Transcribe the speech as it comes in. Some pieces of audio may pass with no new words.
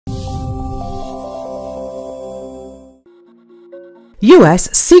US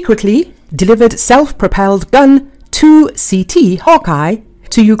secretly delivered self-propelled gun 2CT Hawkeye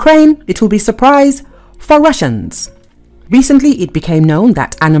to Ukraine. It will be surprise for Russians. Recently, it became known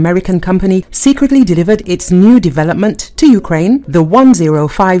that an American company secretly delivered its new development to Ukraine, the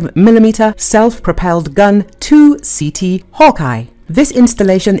 105mm self-propelled gun 2CT Hawkeye. This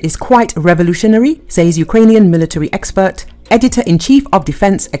installation is quite revolutionary, says Ukrainian military expert, editor-in-chief of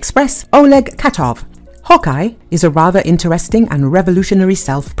Defense Express Oleg Katkov. Hawkeye is a rather interesting and revolutionary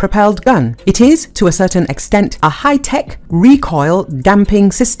self-propelled gun. It is, to a certain extent, a high-tech recoil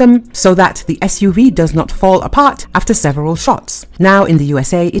damping system so that the SUV does not fall apart after several shots. Now in the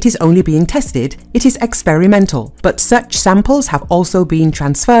USA, it is only being tested. It is experimental, but such samples have also been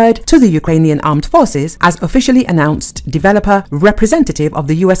transferred to the Ukrainian Armed Forces, as officially announced developer representative of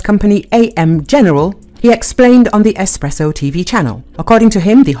the US company AM General. He explained on the Espresso TV channel. According to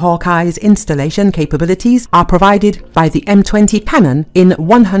him, the Hawkeye's installation capabilities are provided by the M20 cannon in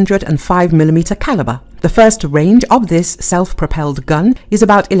 105mm caliber. The first range of this self-propelled gun is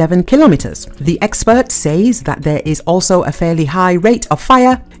about 11 kilometers. The expert says that there is also a fairly high rate of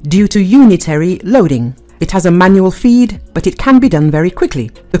fire due to unitary loading. It has a manual feed, but it can be done very quickly.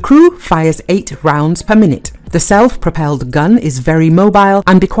 The crew fires 8 rounds per minute. The self-propelled gun is very mobile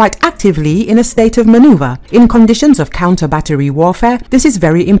and be quite actively in a state of maneuver. In conditions of counter-battery warfare, this is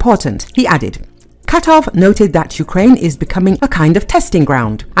very important, he added. Katkov noted that Ukraine is becoming a kind of testing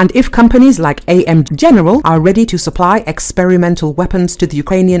ground, and if companies like AM General are ready to supply experimental weapons to the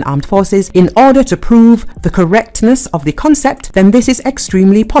Ukrainian Armed Forces in order to prove the correctness of the concept, then this is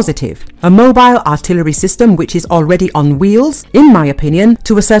extremely positive. A mobile artillery system which is already on wheels, in my opinion,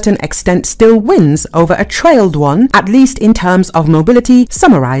 to a certain extent still wins over a trailed one, at least in terms of mobility,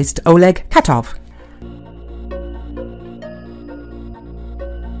 summarized Oleg Katkov.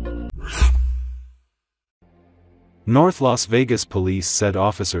 North Las Vegas police said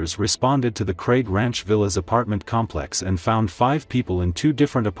officers responded to the Craig Ranch Villas apartment complex and found 5 people in 2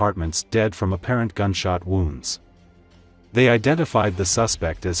 different apartments dead from apparent gunshot wounds. They identified the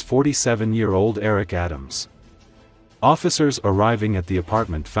suspect as 47-year-old Eric Adams. Officers arriving at the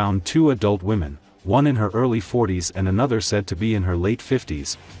apartment found 2 adult women, one in her early 40s and another said to be in her late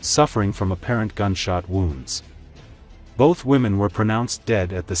 50s, suffering from apparent gunshot wounds. Both women were pronounced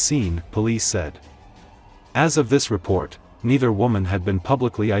dead at the scene, police said. As of this report, neither woman had been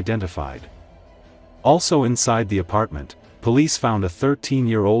publicly identified. Also inside the apartment, police found a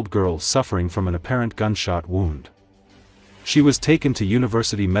 13-year-old girl suffering from an apparent gunshot wound. She was taken to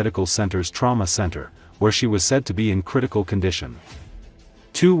University Medical Center's trauma center, where she was said to be in critical condition.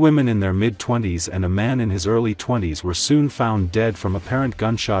 2 women in their mid-20s and a man in his early 20s were soon found dead from apparent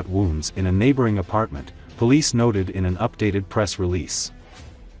gunshot wounds in a neighboring apartment, police noted in an updated press release.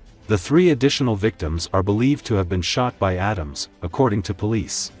 The 3 additional victims are believed to have been shot by Adams, according to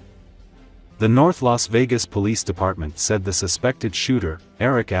police. The North Las Vegas Police Department said the suspected shooter,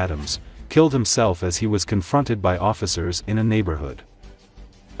 Eric Adams, killed himself as he was confronted by officers in a neighborhood.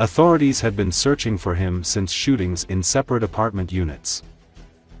 Authorities had been searching for him since shootings in separate apartment units.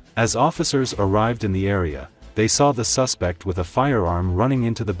 As officers arrived in the area, they saw the suspect with a firearm running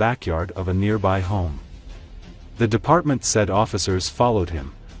into the backyard of a nearby home. The department said officers followed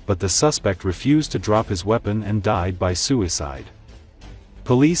him, but the suspect refused to drop his weapon and died by suicide.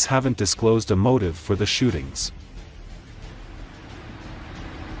 Police haven't disclosed a motive for the shootings.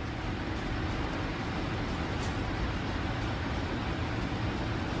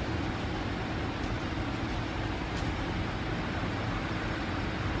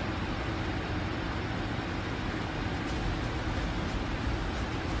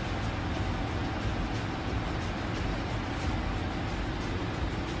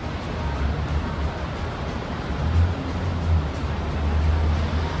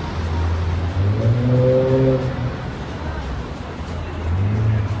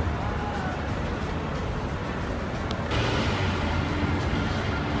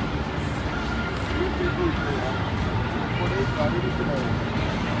 गाड़ी भी चलाएंगे।